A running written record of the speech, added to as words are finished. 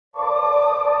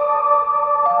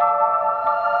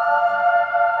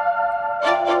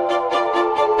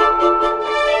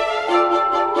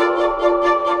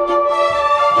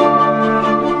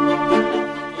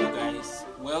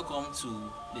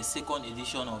second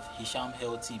edition of Hisham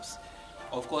Health Tips.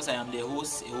 Of course, I am the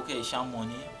host, Hisham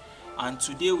Money, and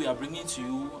today we are bringing to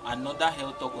you another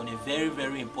health talk on a very,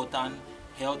 very important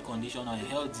health condition or a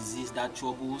health disease that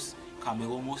troubles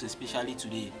Cameroon, most especially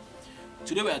today.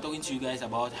 Today we are talking to you guys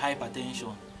about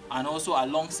hypertension, and also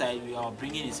alongside we are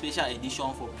bringing a special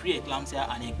edition for pre-eclampsia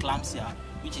and eclampsia,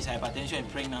 which is hypertension in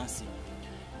pregnancy.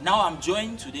 Now I'm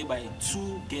joined today by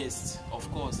two guests, of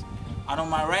course, and on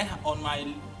my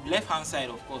left hand side,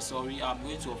 of course, I'm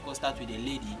going to of course start with a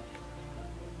lady,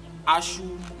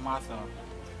 Ashu Martha.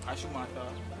 Ashu Martha,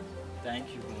 thank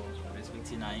you for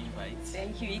respecting our invite.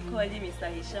 Thank you equally,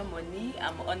 Mr. Hisham Money.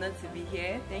 I'm honored to be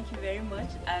here. Thank you very much.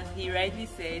 As he rightly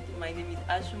said, my name is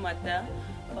Ashu Martha,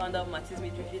 founder of Matthew's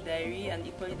Midwifery Diary and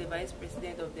equally the vice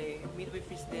president of the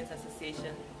Midwifery Students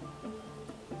Association.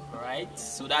 Alright,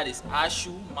 so that is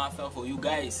Ashu Martha for you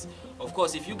guys. Of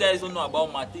course, if you guys don't know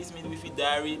about Matthew's Midwifery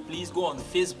Diary, please go on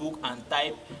Facebook and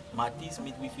type Matthew's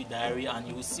Midwifery Diary and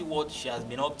you will see what she has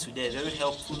been up to there. Very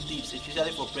helpful tips,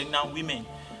 especially for pregnant women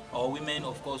or women,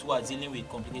 of course, who are dealing with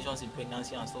complications in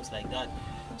pregnancy and stuff like that.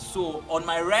 So on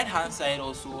my right hand side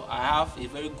also, I have a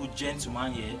very good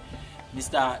gentleman here,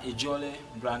 Mr. Ejole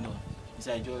Brandon.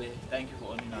 Mr. Ejole, thank you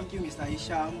for honoring us. Thank you, Mr.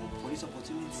 Hisham, for this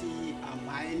opportunity. I'm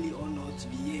highly honored to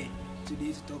be here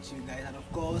today to talk to you guys. And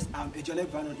of course, I'm Ejole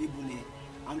Brandon Ibune.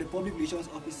 I'm the Public Relations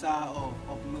Officer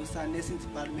of NOSA Nursing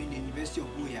Department in the University of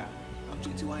Oya. I'm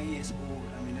 21 years old.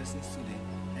 I'm a nursing student.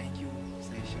 Thank you,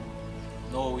 Mr. Hisham.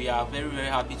 No, we are very, very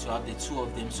happy to have the two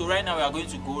of them. So right now we are going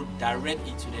to go direct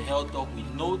into the health talk with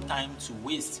no time to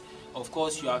waste. Of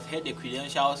course, you have heard the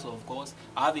credentials. Of course,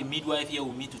 I have a midwife here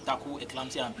with me to tackle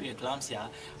eclampsia and pre-eclampsia,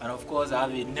 and of course, I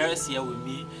have a nurse here with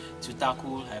me to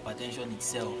tackle hypertension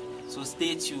itself. So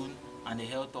stay tuned and the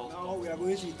health talk. Now we are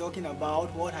going to be talking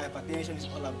about what hypertension is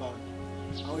all about.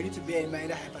 And we need to bear in mind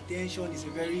that hypertension is a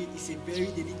very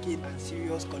delicate and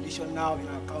serious condition now in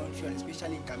our country, and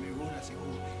especially in Cameroon as a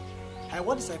whole. And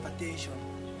what is hypertension?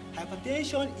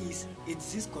 Hypertension is a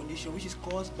disease condition which is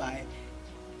caused by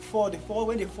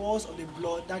when the force of the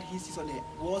blood that hits on the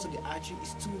walls of the artery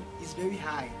is very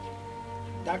high.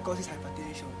 That causes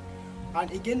hypertension.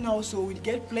 And again now, so we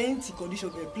get plenty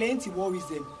worries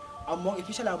them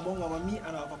especially among our mommy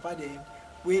and our papa them,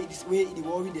 where they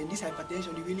worry them, this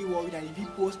hypertension, they really worry, and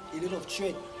it pose a lot of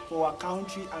threat for our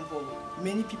country and for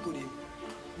many people there.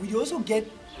 We also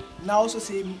get now also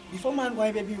say before man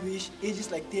when baby reach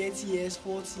ages like 30 years,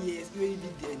 40 years, it really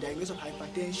be diagnosis of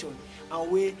hypertension,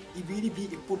 and where it really be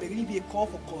a problem, really be a call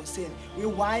for concern.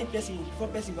 Where before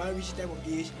person when reach type of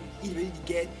age, it really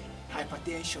get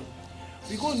hypertension.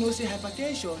 We go know say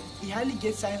hypertension, it hardly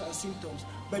gets signs and symptoms,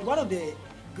 but one of the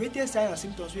greatest signs and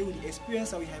symptoms where we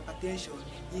experience with hypertension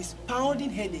is pounding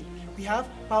headache. We have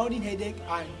pounding headache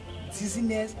and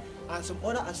dizziness and some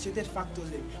other associated factors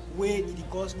where it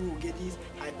cause we will get this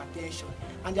hypertension.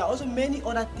 And there are also many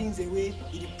other things where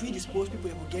it predispose people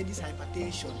to get this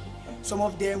hypertension. Some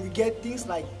of them we get things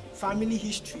like family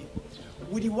history.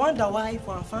 We wonder why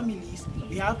for our families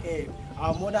we have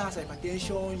our mother has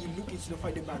hypertension. You look into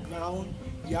the background,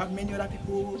 you have many other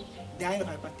people dying of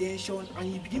hypertension,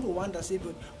 and you begin to wonder, say,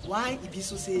 but why it be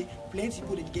so say plenty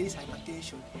people that get this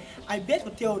hypertension? I bet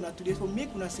for tell you today, for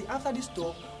make you say after this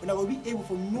talk, when I will be able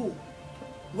to know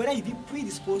whether you be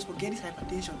predisposed for get this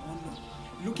hypertension or not.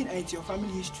 Looking at your family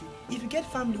history, if you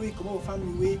get family where you come out of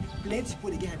family where plenty people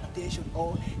they get hypertension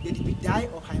or they die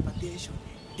of hypertension,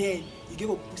 then you give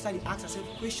a start to ask yourself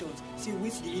questions, see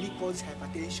which they really cause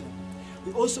hypertension.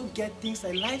 We also get things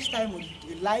like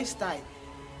lifestyle.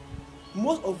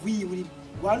 Most of we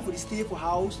want for the stay for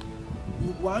house,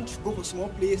 we want to go for small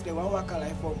place, they want to work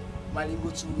like from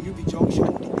Malingo to UB Junction,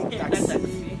 they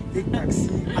take taxi,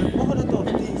 and all other type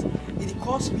of things. It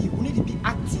costs we need to be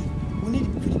active, we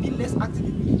need to be less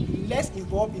active, less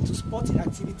involved into sporting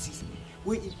activities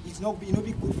where it's not be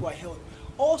good for our health.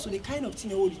 Also, the kind of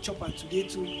thing we chop on today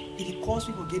too, it causes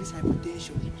people get this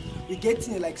hypertension. We get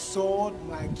things like salt,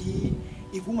 maggi.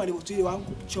 If woman they will tell you one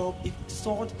cook chop, if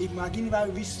salt, if maggi never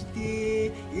reach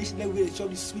level where they chop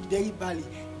the sweet very badly,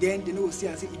 then they know will say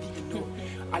and say it be enough.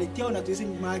 And they tell us to say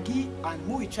maggi, and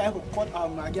more we try to cut our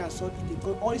maggi and salt,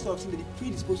 because all these sort of things that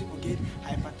predispose people get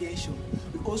hypertension.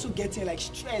 We also get things like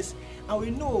stress, and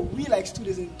we know we like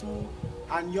students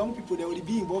and young people, they will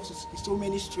be involved in so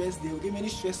many stress, they will get many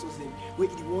stressors them where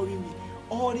it worry me.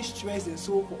 All this stress and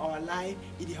so for our life,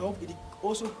 it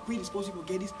also predispose people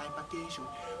get this hypertension.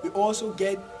 We also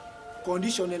get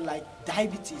conditions like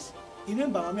diabetes.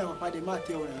 Remember, mommy and papa, they might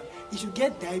tell you, if you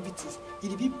get diabetes, it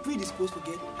will be predisposed to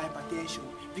get hypertension.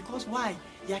 Because why?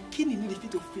 Your kidney need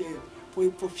to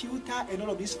for filter and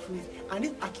all of these fluids, and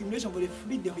this accumulation for the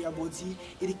fluid in your body,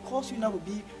 it causes you now to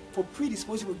be for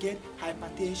predisposed to get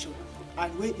hypertension,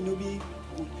 and weight be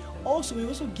good. Also, we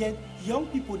also get young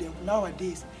people them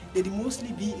nowadays, they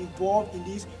mostly be involved in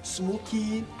this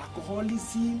smoking,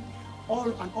 alcoholism,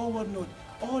 all whatnot.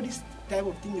 All these type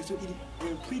of things, so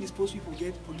it predisposed people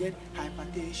get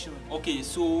hypertension. Okay,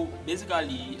 so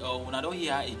basically, when I don't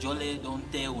hear a jolly don't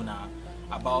tell una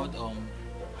about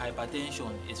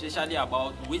hypertension, especially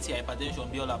about which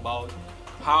hypertension be all about,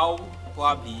 how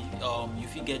probably you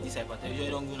fit get this hypertension. You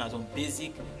don't go some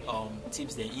basic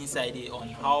tips there inside it on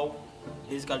how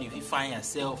basically if you find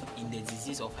yourself in the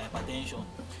disease of hypertension.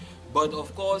 But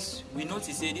of course, we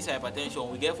notice say this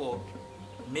hypertension we get for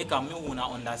make a una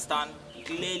understand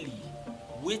clearly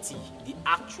what they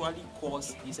actually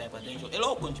cause this hypertension. A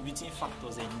lot of contributing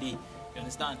factors in there. You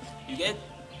understand? You get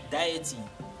dieting.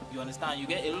 You understand? You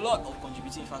get a lot of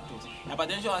contributing factors.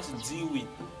 Hypertension has to deal with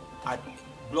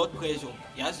blood pressure.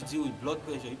 It has to deal with blood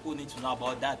pressure. People need to know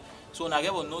about that. So now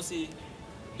get know say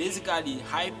basically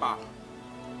high.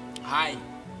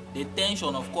 The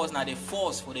tension, of course, now the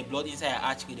force for the blood inside your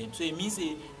artery them. So it means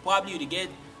probably you get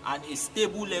a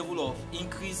stable level of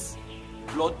increased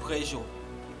blood pressure.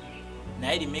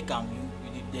 Now they make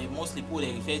the most people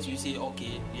they refer to you say,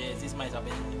 okay, yes, this might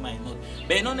happen, it might not.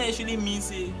 But it not necessarily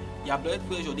means your blood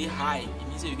pressure they high. It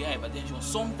means you get hypertension.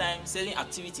 Sometimes certain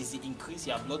activities they increase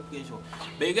your blood pressure.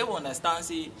 But you get to understand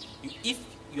if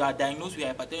you are diagnosed with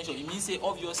hypertension, it means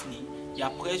obviously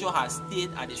your pressure has stayed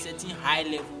at a certain high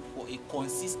level for a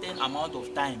consistent amount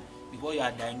of time before you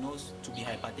are diagnosed to be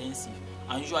hypertensive.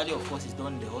 And usually, of course, it's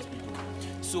done in the hospital.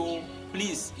 So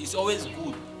please, it's always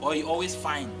good or it's always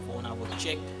fine for una to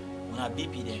check una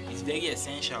BP them. It's very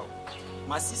essential.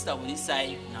 My sister on this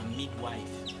side na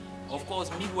midwife. Of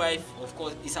course, midwife,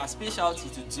 it's her specialty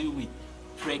to deal with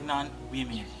pregnant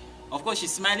women. Of course,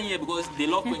 she's smiling here because they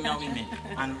love pregnant women.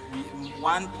 And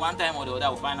one time or the other,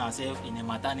 we'll find ourselves in a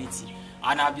maternity.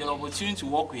 And I'll be an opportunity to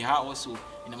work with her also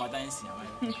in the maternity.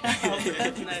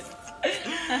 That's nice.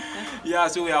 Yeah,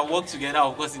 so we have worked together,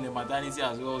 of course, in the maternity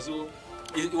as well. So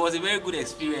it was a very good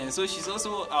experience. So she's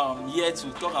also here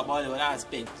to talk about the other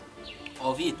aspect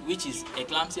of it, which is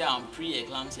eclampsia and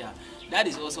pre-eclampsia. That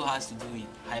is also has to do with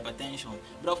hypertension.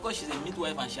 But of course, she's a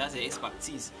midwife and she has the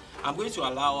expertise. I'm going to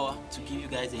allow her to give you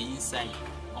guys the insight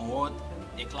on what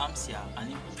eclampsia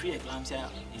and pre-eclampsia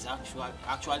is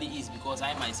actually is, because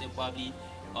I myself probably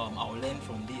I'll learn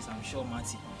from this. I'm sure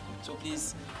Matty. So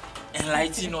please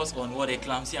enlighten us on what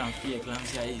eclampsia and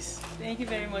pre-eclampsia is. Thank you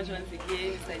very much once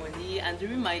again, Mr. Moni. And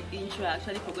during my intro, I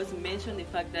actually forgot to mention the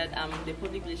fact that I'm the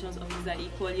Public Relations Officer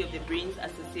equally of the Brains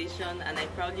Association, and I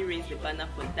proudly raised the banner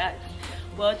for that.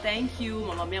 Well, thank you,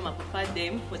 Mama Mia, Mama Papa,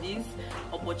 them for this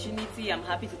opportunity. I'm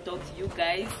happy to talk to you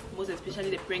guys, most especially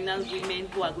the pregnant women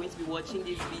who are going to be watching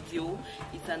this video.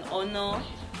 It's an honor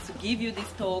to give you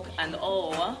this talk, and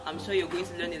I'm sure you're going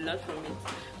to learn a lot from it.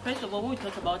 First of all, when we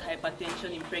talk about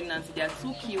hypertension in pregnancy, there are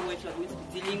two key words we're going to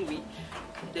be dealing with.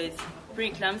 There's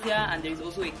pre-eclampsia and there is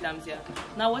also eclampsia.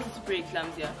 Now, what is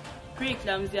pre-eclampsia?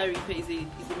 Pre-eclampsia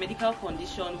is a medical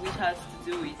condition which has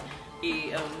to do with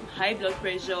a high blood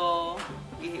pressure.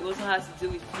 It also has to do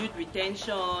with fluid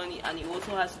retention, and it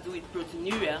also has to do with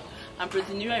proteinuria. And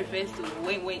proteinuria refers to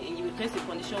a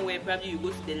condition where probably you go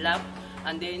to the lab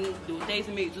and then they will tell you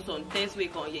to make do some tests where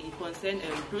you concern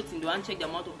protein. They want to check the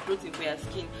amount of protein for your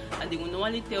skin, and they will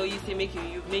normally tell you say make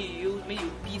you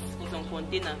piece for some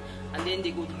container, and then they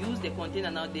go use the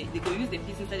container. Now they go use the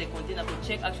piece inside the container to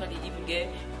check actually if you get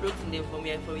protein there from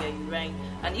your urine.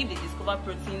 And if they discover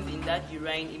proteins in that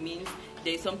urine, it means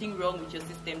there is something wrong with your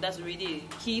system. That's really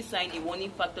a key sign, a warning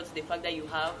factor to the fact that you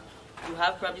have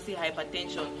probably say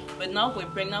hypertension. But now for a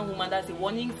pregnant woman, that's a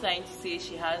warning sign to say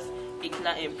she has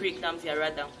pre-eclampsia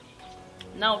rather.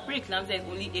 Now, pre-eclampsia is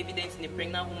only evident in a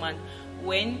pregnant woman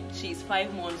when she is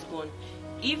 5 months gone.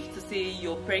 If to say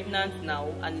you're pregnant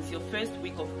now and it's your first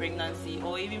week of pregnancy,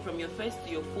 or even from your first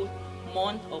to your 4th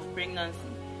month of pregnancy,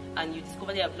 and you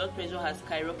discover that your blood pressure has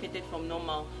skyrocketed from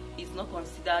normal, it's not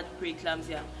considered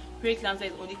pre-eclampsia. Pre-eclampsia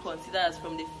is only considered as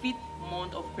from the 5th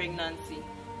month of pregnancy.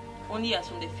 Only as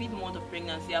from the 5th month of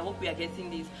pregnancy. I hope we are getting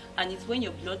this. And it's when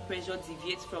your blood pressure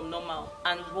deviates from normal.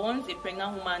 And once a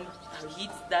pregnant woman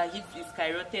hits a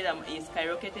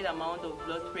skyrocketed amount of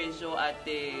blood pressure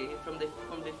from the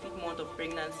 5th month of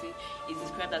pregnancy, is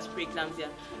described as pre-eclampsia.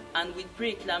 And with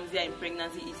pre-eclampsia in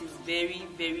pregnancy, it is very,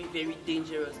 very, very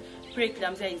dangerous.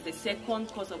 Pre-eclampsia is the second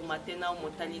cause of maternal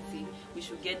mortality. We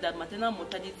should get that. Maternal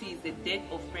mortality is the death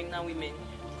of pregnant women.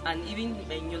 And even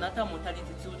in neonatal mortality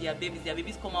too, their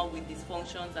babies come out with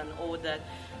dysfunctions and all that.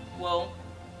 Well,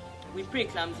 with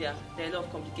pre-eclampsia, there are a lot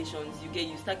of complications.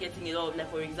 You start getting a lot of, like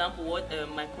for example, what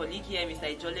my colleague here,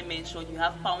 Mr. Ijole, mentioned. You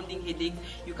have pounding headaches.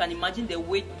 You can imagine the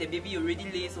weight the baby already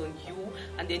lays on you,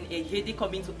 and then a headache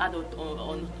coming to add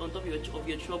on top of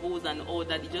your troubles and all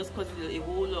that. It just causes a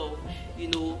whole lot of,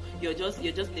 you're just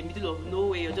in the middle of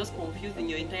nowhere. You're just confused in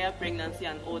your entire pregnancy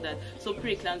and all that. So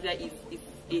pre-eclampsia is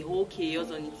a whole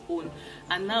chaos on its own.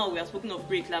 And now we have spoken of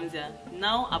pre-eclampsia.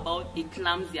 Now about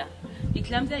eclampsia.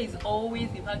 Eclampsia is always,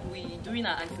 in fact, during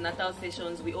our antenatal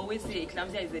sessions, we always say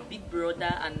eclampsia is the big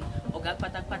brother and oga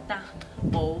pata pata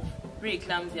of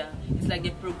pre-eclampsia. It's like the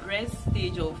progressed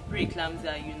stage of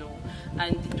pre-eclampsia,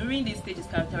 And during this stage is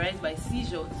characterized by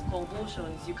seizures,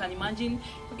 convulsions. You can imagine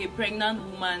a pregnant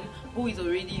woman who is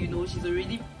already, she's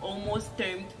already almost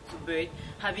termed to birth,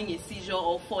 having a seizure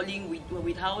or falling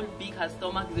with how big her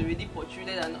stomach is already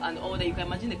protruded and all that. You can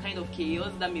imagine the kind of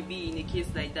chaos that may be in a case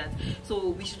like that. So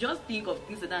we should just think of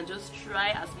things like that and just try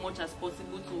as much as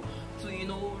possible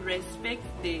to respect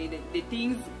the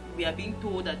things we are being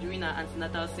told that during our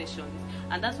antenatal sessions.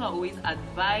 And that's why I always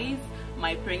advise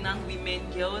my pregnant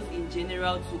women, girls in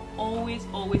general, to always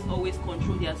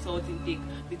control their salt intake,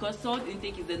 because salt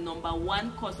intake is the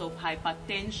 #1 cause of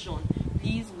hypertension.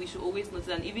 Please, we should always notice.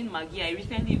 And even Maggi, I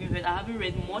recently even heard, I haven't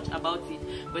read much about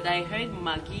it, but I heard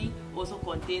Maggi also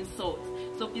contains salt.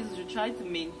 So please, we should try to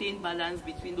maintain balance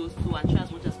between those two and try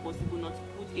as much as possible not to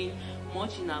put in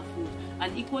much in our food.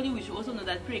 And equally, we should also know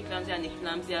that pre-eclampsia and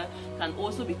eclampsia can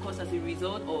also be caused as a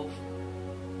result of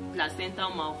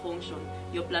placental malfunction.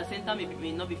 Your placenta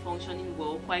may not be functioning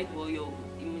quite well.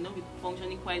 It may not be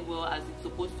functioning quite well as it's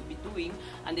supposed to be doing,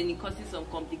 and then it causes some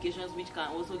complications which can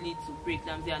also lead to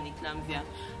pre-eclampsia and eclampsia.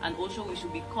 And also, we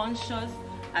should be conscious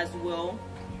as well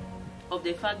of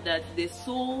the fact that the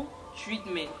sole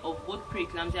treatment of both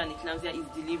pre-eclampsia and eclampsia is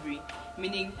delivery,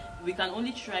 meaning we can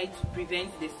only try to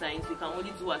prevent the signs. We can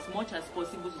only do as much as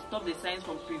possible to stop the signs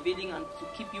from prevailing and to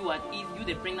keep you at ease, you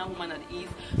the pregnant woman at ease.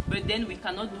 But then we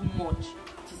cannot do much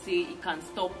to say it can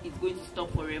stop, it's going to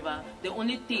stop forever. The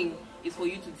only thing is for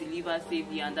you to deliver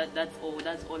safely, and that's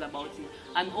all about it.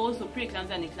 And also,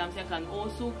 pre-eclampsia and eclampsia can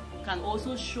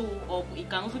also show up. It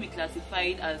can also be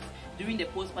classified as during the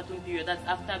postpartum period, that's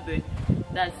after birth.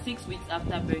 That's 6 weeks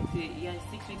after birth.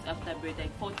 6 weeks after birth,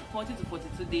 like 40 to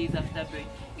 42 days after birth.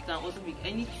 It can also be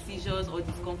any seizures or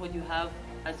discomfort you have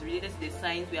as related to the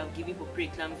signs we have given for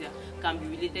pre-eclampsia can be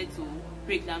related to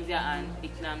pre-eclampsia and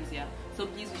eclampsia. So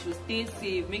please, we should stay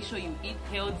safe, make sure you eat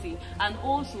healthy. And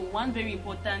also, one very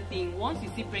important thing, once you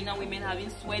see pregnant women having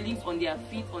swellings on their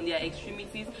feet, on their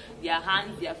extremities, their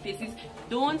hands, their faces,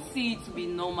 don't see it to be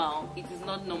normal. It is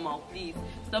not normal. Please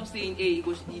stop saying, hey,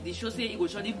 the show say it go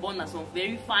surely born as some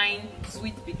very fine,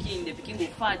 sweet pikin. The pikin go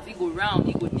fat, it go round,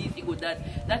 it go this, it go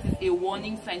that. That is a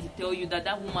warning sign to tell you that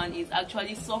that woman is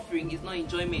actually suffering, is not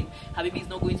enjoyment. Her baby is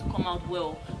not going to come out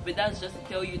well. But that's just to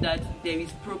tell you that there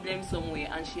is problem somewhere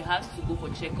and she has to go for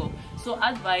checkup. So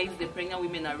advise the pregnant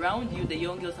women around you, the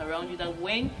young girls around you, that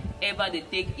whenever they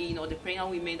take in, or the pregnant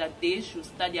women, that they should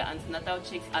start their antenatal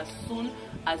checks as soon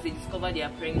as they discover they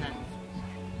are pregnant.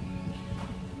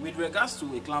 With regards to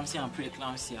eclampsia and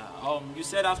pre-eclampsia, you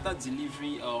said after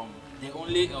delivery, the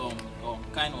only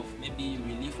kind of maybe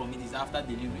relief from it is after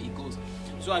delivery it goes.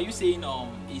 So are you saying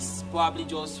it's probably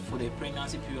just for the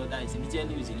pregnancy period that it's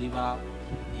immediately you deliver,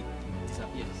 it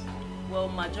disappears? Well,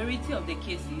 majority of the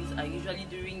cases are usually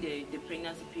during the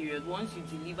pregnancy period. Once you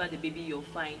deliver the baby, you're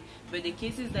fine. But the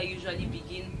cases that usually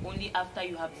begin only after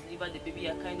you have delivered the baby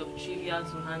are kind of trivial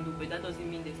to handle, but that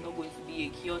doesn't mean there's not going to be a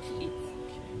cure to it.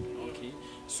 Okay.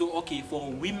 So,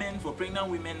 for women, for pregnant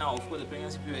women now, of course, the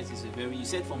pregnancy period is you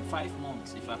said from 5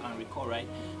 months, if I can recall, right?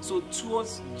 So,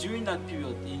 during that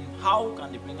period, how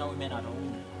can the pregnant women at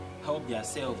home help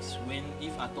themselves when,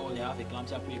 if at all, they have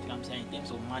eclampsia, pre-eclampsia, in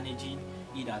terms of managing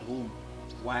it at home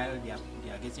while they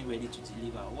are getting ready to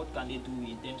deliver? What can they do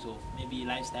in terms of maybe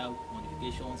lifestyle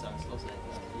modifications and stuff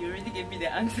like that? You already gave me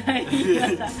the answer.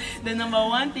 The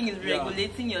 #1 thing is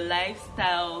regulating your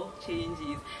lifestyle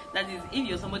changes. That is, if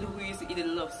you're somebody who used to eat a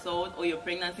lot of salt, or your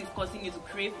pregnancy is causing you to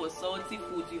crave for salty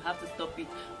food, you have to stop it.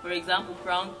 For example,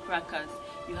 brown crackers.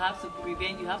 You have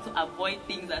to avoid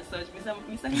things as such. Mr.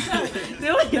 Hisham,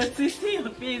 the way you're twisting your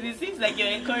face, it seems like you're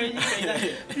encouraging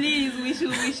pregnancy. Please,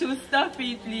 we should stop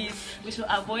it, please. We should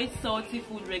avoid salty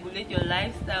food, regulate your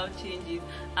lifestyle changes,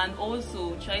 and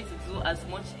also try to do as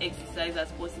much exercise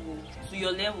as possible to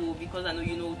your level, because I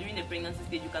know, during the pregnancy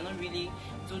stage, you cannot really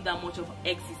do that much of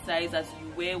exercise as you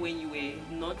were when you were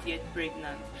not yet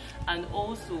pregnant. And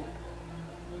also,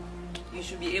 you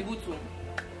should be able to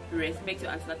respect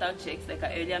your antenatal checks, like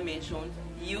I earlier mentioned,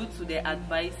 yield to the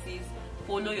advices,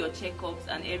 follow your checkups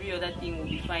and every other thing will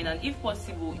be fine. And if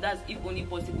possible, that's if only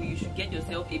possible, you should get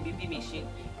yourself a BP machine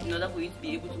in order for you to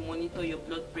be able to monitor your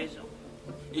blood pressure.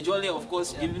 Usually, of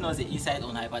course, giving us the insight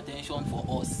on hypertension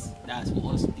for us. That's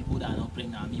for us people that are not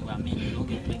pregnant. I mean, we are men, we don't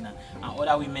get pregnant, and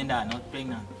other women that are not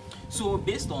pregnant. So,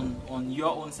 based on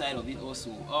your own side of it,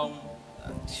 also,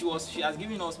 she has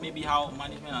given us maybe how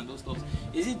management and those stuff.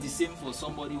 Is it the same for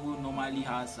somebody who normally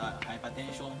has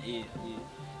hypertension,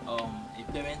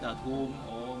 a parent at home,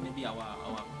 or maybe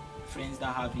our friends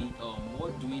that have it? How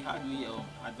do we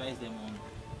advise them on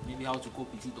maybe how to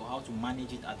cope with it or how to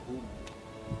manage it at home?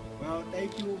 Well,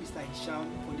 thank you, Mr. Hisham,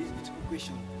 for this beautiful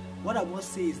question. What I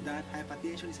must say is that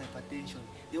hypertension is hypertension.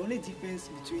 The only difference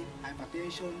between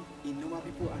hypertension in normal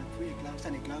people and pre-eclampsia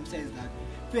and eclampsia is that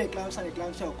pre-eclampsia and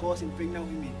eclampsia occurs in pregnant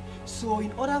women. So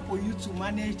in order for you to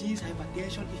manage this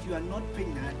hypertension, if you are not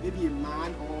pregnant, maybe a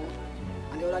man or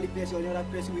an elderly person or another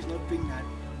person who is not pregnant,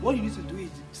 what you need to do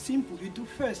is simple. You do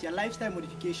first your lifestyle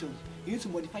modification. You need to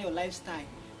modify your lifestyle.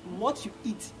 What you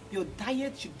eat, your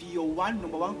diet should be your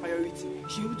number one priority. You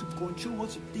should be able to control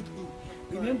what you take in.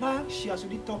 Remember, she has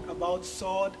already talked about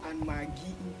salt and mange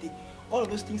intake. All of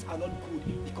those things are not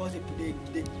good because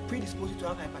they predispose you to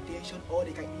have hypertension, or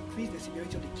they can increase the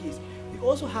severity of the case. We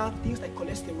also have things like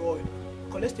cholesterol.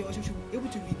 Cholesterol should be able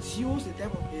to reduce the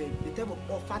type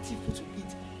of fatty food to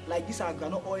eat. Like this are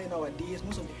granola oil nowadays,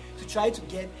 most of them, to try to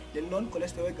get the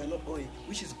non-cholesterol granola oil,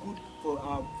 which is good for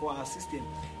our system.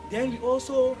 Then we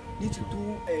also need to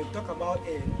talk about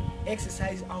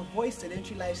exercise, avoid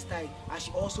sedentary lifestyle, as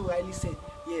she also rightly said.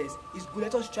 Yes, it's good.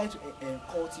 Let us try to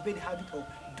cultivate the habit of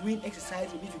doing exercise.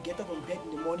 Maybe if you get up from bed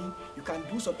in the morning, you can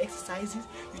do some exercises.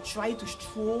 You try to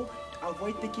stroll,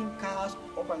 avoid taking cars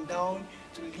up and down,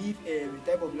 to live a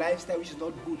type of lifestyle which is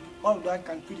not good. All of that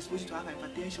can predispose you to have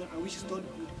hypertension, and which is not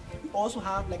good. We also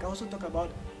have, like I also talk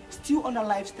about, still under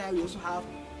lifestyle, we also have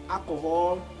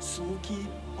alcohol, smoking.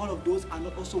 All of those are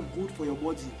not also good for your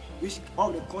body, which all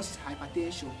of the causes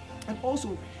hypertension. And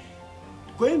also,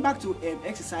 going back to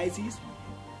exercises,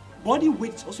 body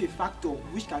weight is also a factor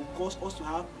which can cause us to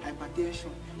have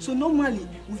hypertension. So normally,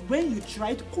 when you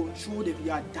try to control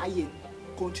your diet,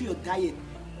 control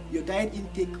your diet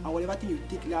intake and whatever thing you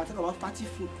take, like I talk about fatty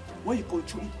food, when you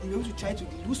control it, you're able to try to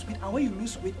lose weight, and when you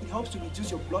lose weight, it helps to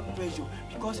reduce your blood pressure,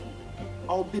 because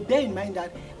bear in mind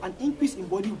that an increase in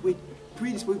body weight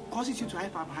causes you to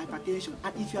have hypertension.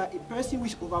 And if you are a person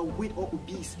which is overweight or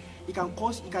obese, it can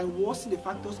worsen the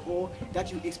factors or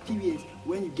that you experience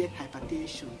when you get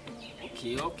hypertension.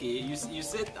 Okay. You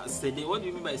said what do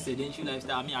you mean by sedentary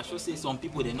lifestyle? I mean, I should say some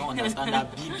people, they don't understand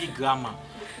that big grammar.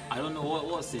 I don't know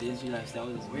what sedentary lifestyle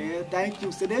is. Well, thank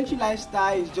you. Sedentary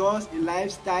lifestyle is just a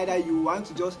lifestyle that you want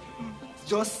to just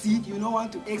sit, you don't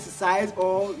want to exercise,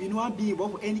 or you don't want to be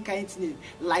involved with any kind of thing.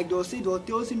 Like they'll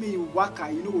tell me you worker,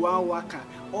 one worker,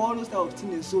 all those type of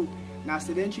things. So now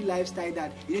sedentary lifestyle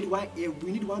that we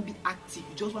need one be active,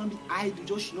 you just want to be idle,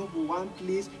 just go one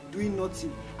place doing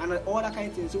nothing, and all that kind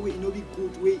of thing. So be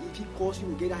good way if it causes you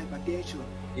to get hypertension.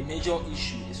 A major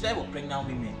issue, especially for pregnant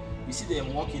women, we see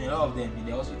them walking, a lot of them in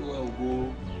the hospital will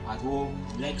go at home,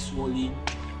 legs swollen.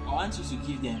 I want you to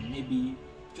give them maybe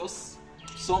just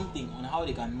something on how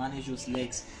they can manage those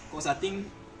legs, because I think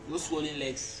those swollen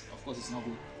legs, of course, it's not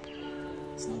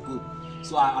good.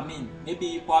 So I mean,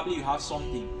 probably you have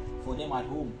something for them at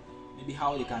home, maybe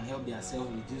how they can help themselves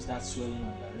reduce that swelling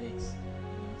on their legs,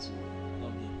 to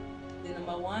help them. The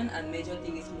number one and major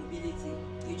thing is mobility.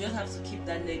 You just have to keep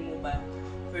that leg mobile.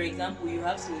 For example, you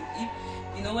have to,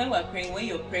 when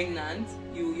you're pregnant,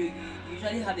 you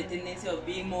usually have the tendency of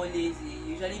being more lazy.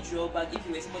 You usually draw back. If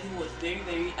you were somebody who was very,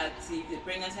 very active, the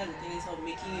pregnancy has a tendency of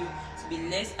making you to be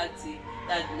less active.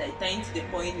 That, like, tying to the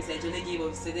point Mr. Jole gave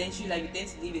of sedentary life, you tend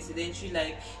to live a sedentary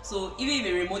life. So even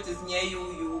if a remote is near you,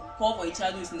 you call for a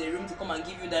child who is in the room to come and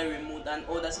give you that remote and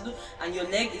all that. So, and your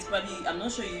leg is probably, I'm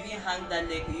not sure you even hang that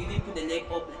leg, or you even put the leg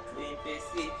up per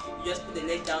se. You just put the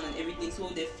leg down and everything. So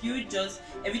the fluid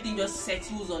everything just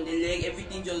settles on the leg,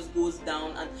 everything just goes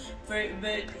down. And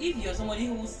but if you're somebody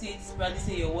who sits, probably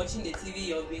say you're watching the TV,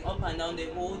 you've been up and down the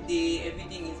whole day,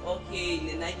 everything is okay. In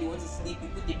the night you want to sleep, you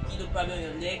put the pillow probably on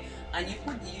your leg, and you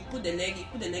put the leg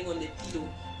on the pillow.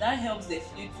 That helps the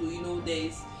fluid to,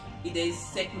 there is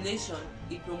circulation.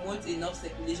 It promotes enough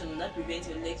circulation, and that prevents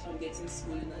your legs from getting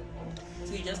swollen.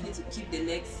 So you just need to keep the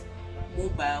legs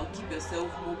mobile, keep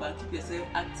yourself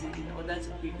active in order to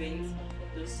prevent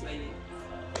those swelling.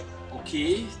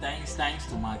 Okay, thanks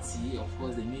to Mati, of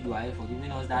course, the midwife, for giving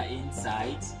us that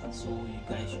insight. So you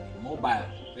guys should be mobile.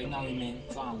 Pregnant women,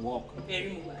 try and walk.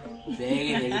 Very mobile.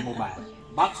 Very, very mobile.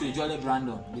 back to Ejole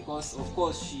Brandon, because of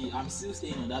course I'm still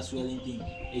staying on that swelling thing.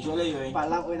 Ejole, you're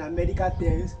in. In a medical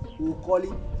terms, we will call it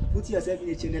put yourself in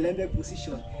a Chenelembe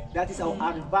position. That is our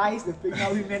advice the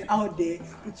pregnant women out there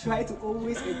to try to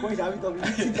always encourage the habit of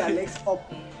lifting their legs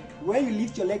up. When you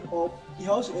lift your leg up, it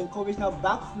also encourages now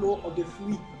backflow of the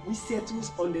fluid which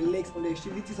settles on the legs, on the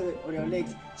extremities on your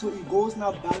legs. So it goes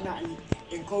now back now and it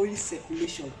encourages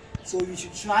circulation. So you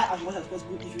should try as much as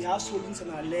possible, if you have swellings on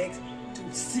our legs,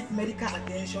 to seek medical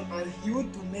attention and heal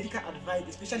to medical advice,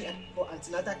 especially for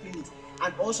antenatal clinics,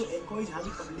 and also encourage the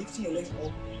habit of lifting your legs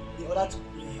up in order to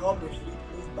help the fluid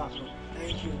move backward.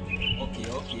 Thank you.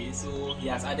 Okay, so he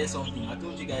has added something. I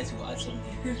told you guys he will add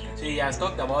something. So he has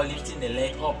talked about lifting the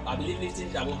leg up. I believe lifting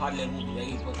it above heart level will be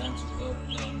very important to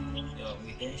help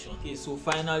retention. Okay, so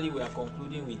finally we are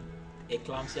concluding with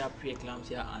eclampsia,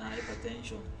 pre-eclampsia and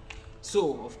hypertension.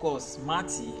 So of course,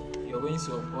 Marty, you're going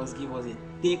to of course give us a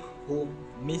take-home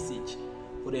message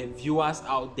for the viewers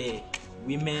out there,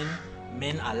 women,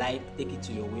 men alike. Take it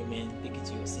to your women, take it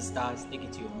to your sisters, take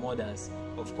it to your mothers.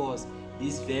 Of course,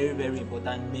 this very, very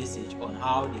important message on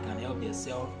how they can help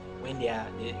themselves when they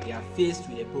are faced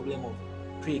with a problem of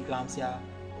pre-eclampsia,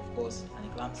 of course,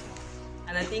 and eclampsia.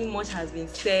 And I think much has been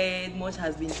said, much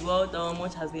has been dwelt on,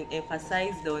 much has been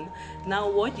emphasized on. Now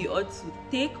what you ought to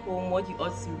take home, what you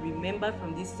ought to remember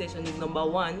from this session is, number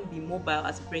one, be mobile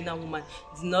as a pregnant woman.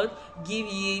 Do not give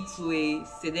heed to a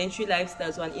sedentary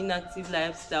lifestyle, to an inactive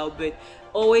lifestyle, but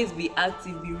always be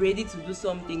active, be ready to do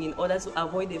something in order to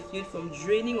avoid the fluid from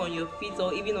draining on your feet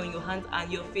or even on your hands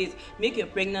and your face. Make your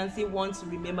pregnancy one to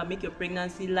remember, make your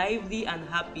pregnancy lively and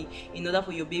happy in order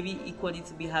for your baby equally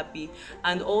to be happy.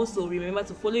 And also remember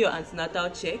to follow your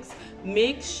antenatal checks.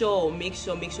 Make sure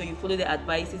you follow the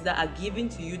advices that are given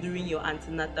to you during your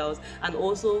antenatals, and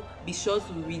also be sure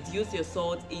to reduce your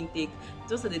salt intake.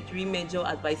 Those are the three major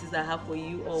advices I have for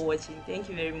you all watching. Thank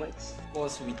you very much. Of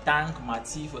course, we thank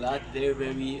Marty for that very,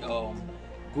 very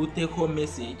good take-home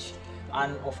message.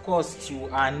 And of course, to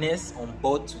our nurse on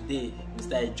board today,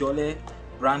 Mr. Ejole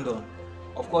Brandon.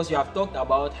 Of course, you have talked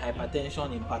about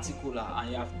hypertension in particular,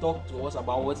 and you have talked to us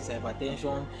about what is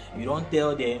hypertension. You don't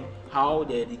tell them how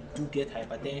they do get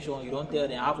hypertension. You don't tell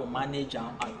them how to manage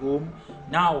them at home.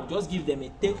 Now, just give them a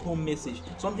take-home message,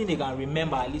 something they can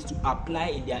remember at least to apply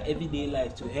in their everyday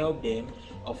life to help them,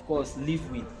 of course,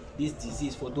 live with this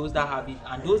disease for those that have it.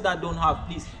 And those that don't have,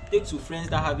 please take to friends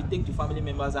that have it, take to family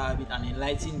members that have it, and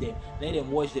enlighten them. Let them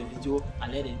watch the video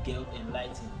and let them get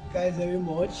enlightened. Guys, very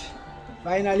much.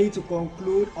 Finally, to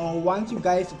conclude, I want you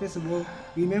guys to first of all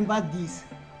remember this,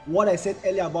 what I said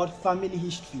earlier about family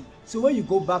history. So when you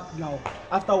go back now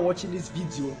after watching this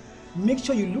video, make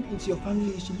sure you look into your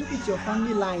family history, look into your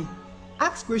family line.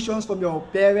 Ask questions from your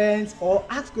parents, or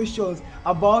ask questions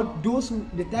about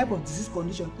the type of disease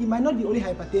condition. It might not be only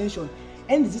hypertension,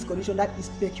 any disease condition that is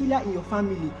peculiar in your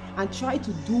family, and try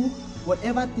to do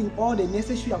whatever thing, all the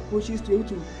necessary approaches to be able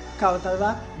to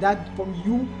counteract that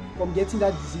from getting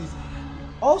that disease.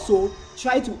 Also,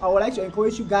 I would like to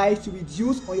encourage you guys to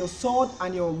reduce on your salt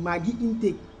and your mange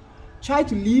intake. Try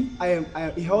to live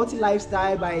a healthy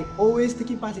lifestyle by always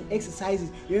taking part in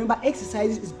exercises. Remember,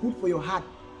 exercises is good for your heart,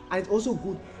 and it's also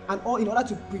good in order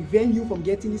to prevent you from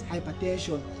getting this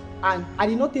hypertension. And I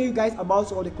did not tell you guys about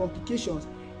some of the complications.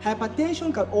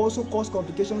 Hypertension can also cause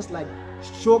complications like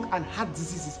stroke and heart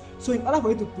diseases. So in order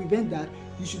for you to prevent that,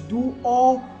 you should do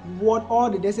all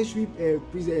the necessary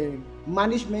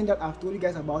management that I've told you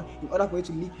guys about in order for you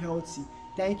to live healthy.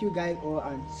 Thank you guys all,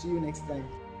 and see you next time.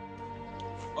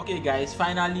 Okay guys,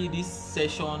 finally this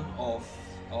session of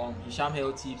Hisham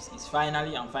Health Tips is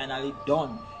finally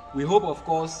done. We hope, of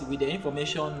course, with the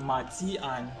information Marty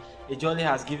and Ejole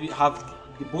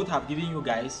both have given you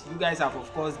guys have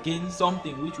of course gained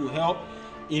something which will help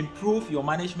improve your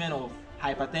management of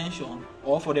hypertension,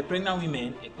 or for the pregnant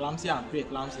women, eclampsia and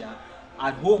pre-eclampsia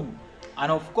at home.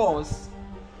 And of course,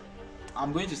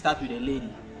 I'm going to start with a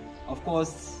lady. Of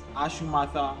course, Ashu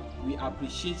Martha, we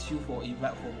appreciate you for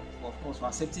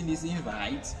accepting this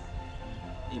invite.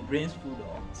 A brains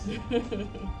product.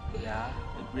 Yeah,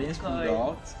 a brains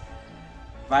product.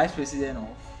 Vice President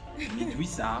of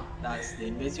Midwisa, that's the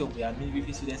University of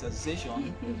Midwifery Students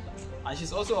Association, and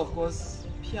she's also, of course,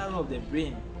 PRO of the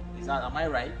brain. Am I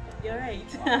right? You're right.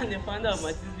 Wow. I'm the founder of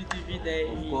Matizmi Trivia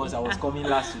Diary. Of course, I was coming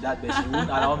last to that, but she wouldn't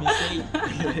allow me to say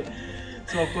it.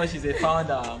 So of course she's a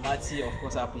founder. Mati, of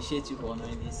course I appreciate you for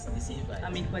honoring this invite.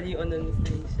 I'm equally honored,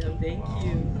 Mr. Hisham. Thank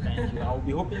you. Thank you. I'll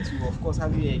be hoping to of course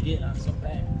have you here again at some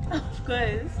time. Of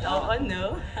course, I'll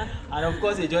honor. And of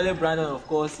course Ejole Brandon, of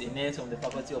course a nurse from the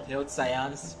Faculty of Health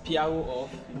Science, PRO of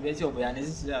University of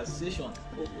Oyanesisi Association.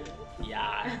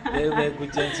 Yeah, very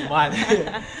good gentleman.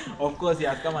 Of course he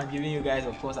has come and given you guys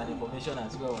of course an information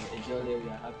as well. Ejole, we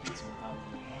are happy to have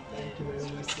you. Thank you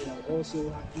very much, sir. I'm also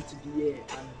happy to be here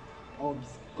and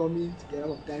coming together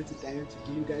from time to time to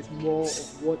give you guys more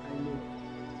of what I know.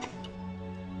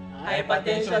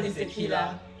 Hypertension is a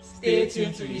killer. Stay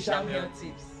tuned to Hisham Health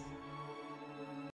Tips.